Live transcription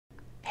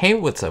Hey,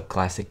 what's up,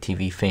 classic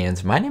TV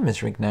fans? My name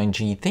is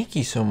Rick9G. Thank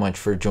you so much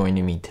for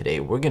joining me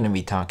today. We're going to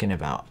be talking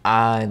about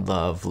I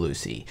Love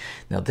Lucy.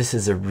 Now, this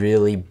is a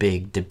really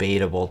big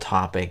debatable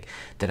topic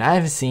that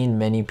I've seen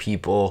many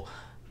people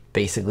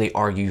basically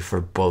argue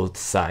for both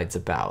sides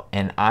about,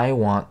 and I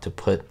want to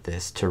put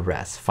this to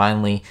rest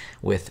finally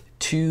with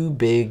two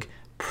big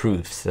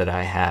proofs that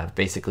I have,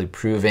 basically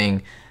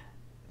proving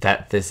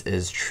that this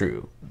is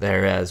true.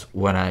 Whereas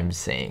what I'm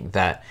saying,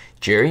 that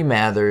Jerry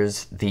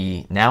Mathers,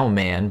 the now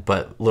man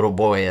but little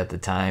boy at the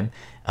time,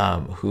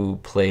 who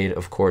played,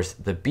 of course,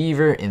 the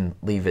Beaver in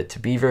Leave It to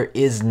Beaver,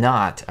 is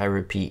not, I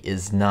repeat,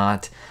 is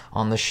not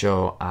on the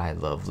show I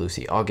Love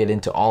Lucy. I'll get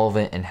into all of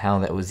it and how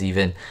that was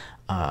even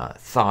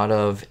thought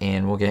of,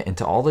 and we'll get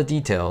into all the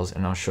details,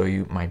 and I'll show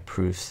you my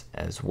proofs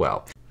as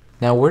well.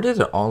 Now, where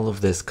did all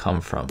of this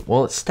come from?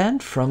 Well, it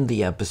stemmed from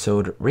the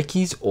episode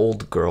Ricky's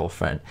Old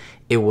Girlfriend.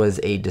 It was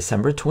a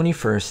December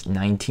 21st,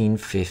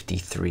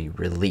 1953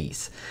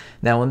 release.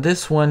 Now, in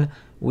this one,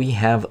 we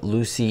have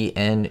Lucy,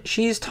 and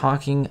she's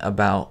talking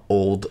about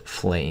old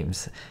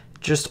flames,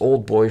 just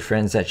old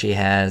boyfriends that she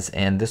has,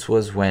 and this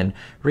was when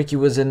Ricky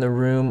was in the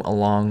room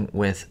along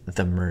with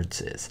the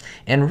Mertzes.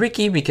 And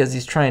Ricky, because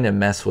he's trying to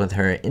mess with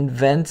her,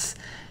 invents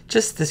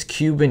just this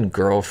Cuban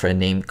girlfriend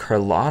named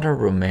Carlotta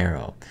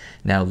Romero.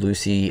 Now,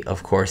 Lucy,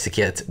 of course,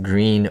 gets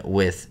green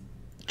with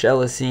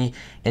jealousy,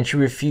 and she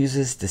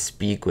refuses to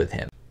speak with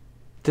him.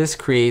 This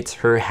creates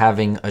her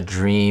having a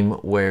dream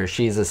where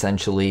she's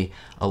essentially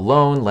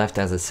alone, left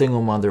as a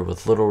single mother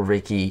with little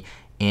Ricky,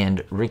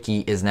 and Ricky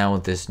is now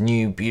with this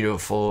new,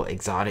 beautiful,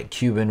 exotic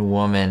Cuban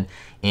woman,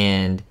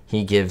 and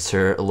he gives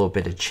her a little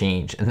bit of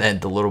change. And then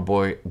the little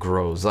boy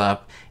grows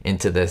up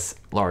into this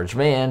large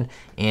man,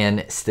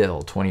 and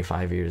still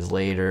 25 years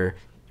later,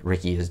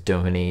 Ricky is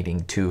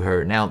donating to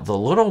her. Now, the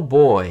little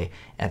boy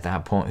at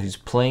that point who's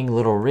playing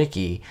little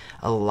Ricky,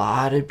 a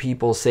lot of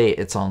people say,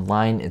 it's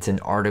online, it's in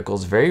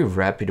articles, very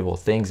reputable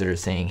things that are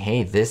saying,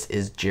 hey, this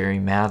is Jerry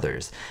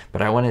Mathers.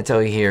 But I want to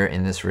tell you here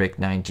in this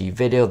Rick9G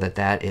video that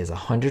that is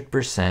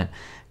 100%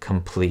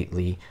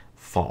 completely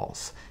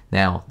false.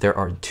 Now, there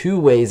are two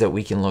ways that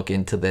we can look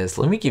into this.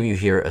 Let me give you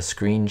here a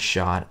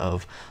screenshot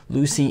of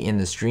Lucy in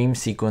the dream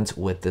sequence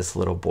with this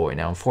little boy.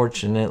 Now,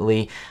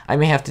 unfortunately, I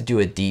may have to do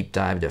a deep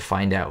dive to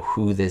find out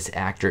who this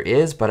actor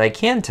is, but I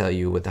can tell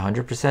you with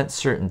 100%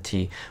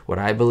 certainty what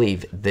I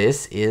believe.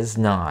 This is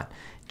not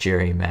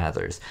Jerry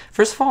Mathers.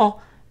 First of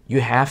all, you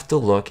have to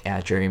look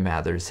at Jerry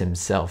Mathers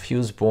himself. He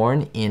was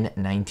born in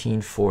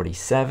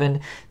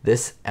 1947.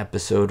 This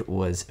episode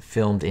was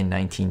filmed in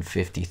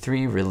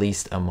 1953,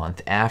 released a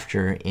month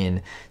after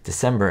in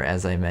December,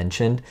 as I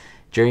mentioned.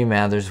 Jerry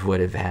Mathers would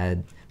have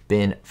had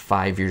been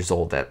 5 years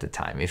old at the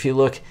time. If you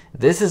look,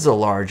 this is a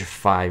large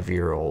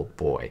 5-year-old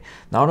boy.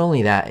 Not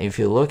only that, if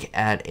you look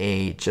at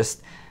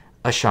just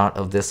a shot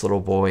of this little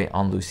boy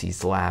on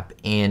Lucy's lap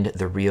and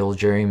the real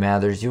Jerry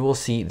Mathers, you will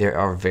see they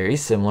are very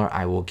similar.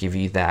 I will give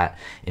you that.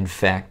 In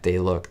fact, they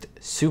looked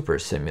super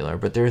similar,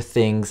 but there are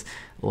things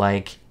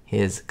like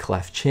his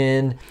cleft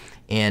chin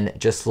and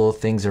just little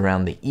things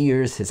around the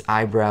ears. His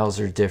eyebrows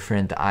are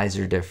different, the eyes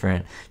are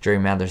different. Jerry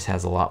Mathers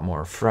has a lot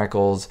more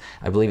freckles.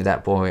 I believe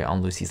that boy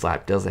on Lucy's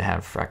lap doesn't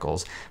have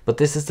freckles, but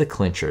this is the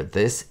clincher.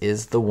 This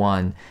is the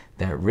one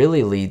that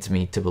really leads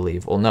me to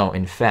believe, well, no,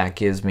 in fact,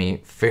 gives me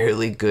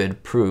fairly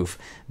good proof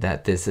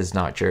that this is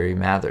not Jerry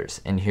Mathers.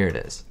 And here it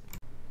is.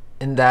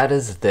 And that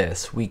is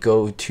this. We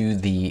go to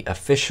the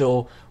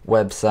official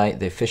website,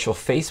 the official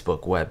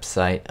Facebook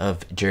website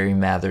of Jerry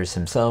Mathers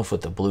himself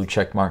with the blue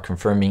check mark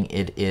confirming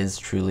it is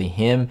truly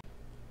him.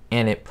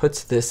 And it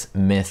puts this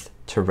myth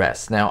to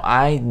rest. Now,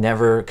 I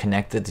never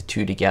connected the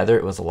two together.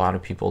 It was a lot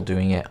of people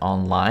doing it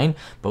online,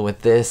 but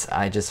with this,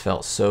 I just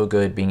felt so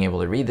good being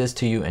able to read this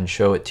to you and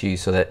show it to you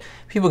so that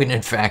people can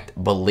in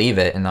fact believe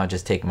it and not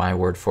just take my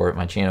word for it.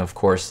 My channel, of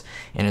course,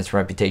 and its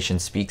reputation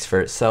speaks for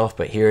itself,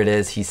 but here it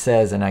is. He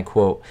says, and I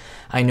quote,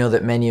 "I know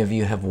that many of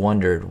you have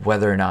wondered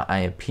whether or not I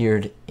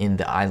appeared in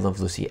the I Love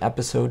Lucy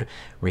episode,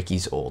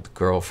 Ricky's Old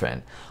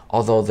Girlfriend.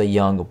 Although the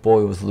young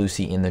boy with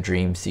Lucy in the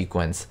dream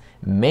sequence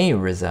may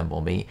resemble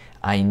me,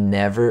 I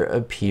never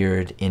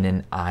appeared in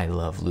an I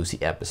Love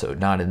Lucy episode.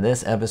 Not in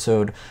this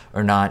episode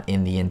or not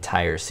in the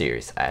entire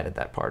series." I added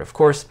that part, of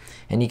course.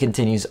 And he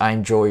continues, "I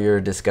enjoy your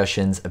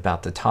discussions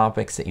about the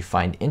topics that you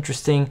find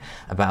interesting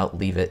about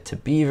Leave It to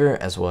Beaver,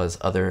 as well as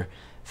other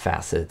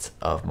facets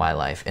of my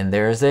life." And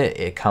there's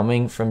it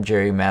coming from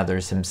Jerry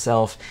Mathers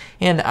himself.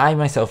 And I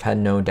myself had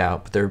no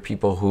doubt, but there are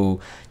people who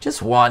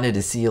just wanted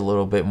to see a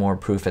little bit more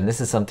proof, and this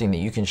is something that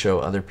you can show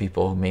other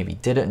people who maybe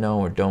didn't know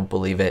or don't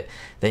believe it,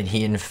 that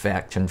he in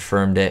fact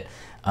confirmed it.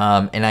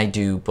 And I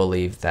do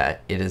believe that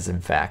it is in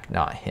fact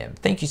not him.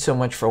 Thank you so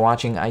much for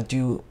watching. I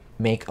do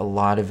make a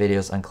lot of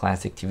videos on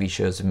classic TV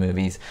shows and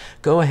movies.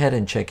 Go ahead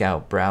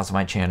and browse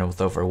my channel with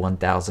over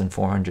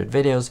 1,400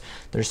 videos.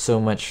 There's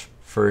so much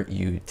for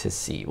you to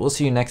see. We'll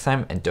see you next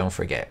time, and don't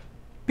forget,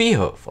 be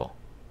hopeful.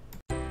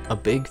 A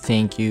big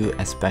thank you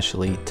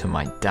especially to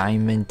my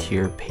Diamond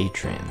tier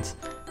patrons,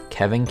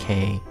 Kevin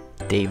K,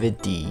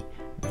 David D,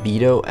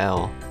 Vito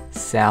L,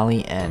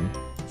 Sally N,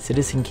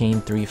 Citizen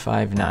Kane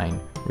 359,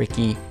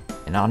 Ricky,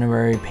 and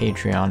honorary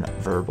Patreon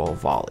Verbal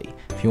Volley.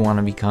 If you want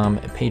to become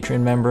a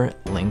patron member,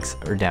 links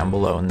are down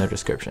below in the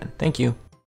description. Thank you.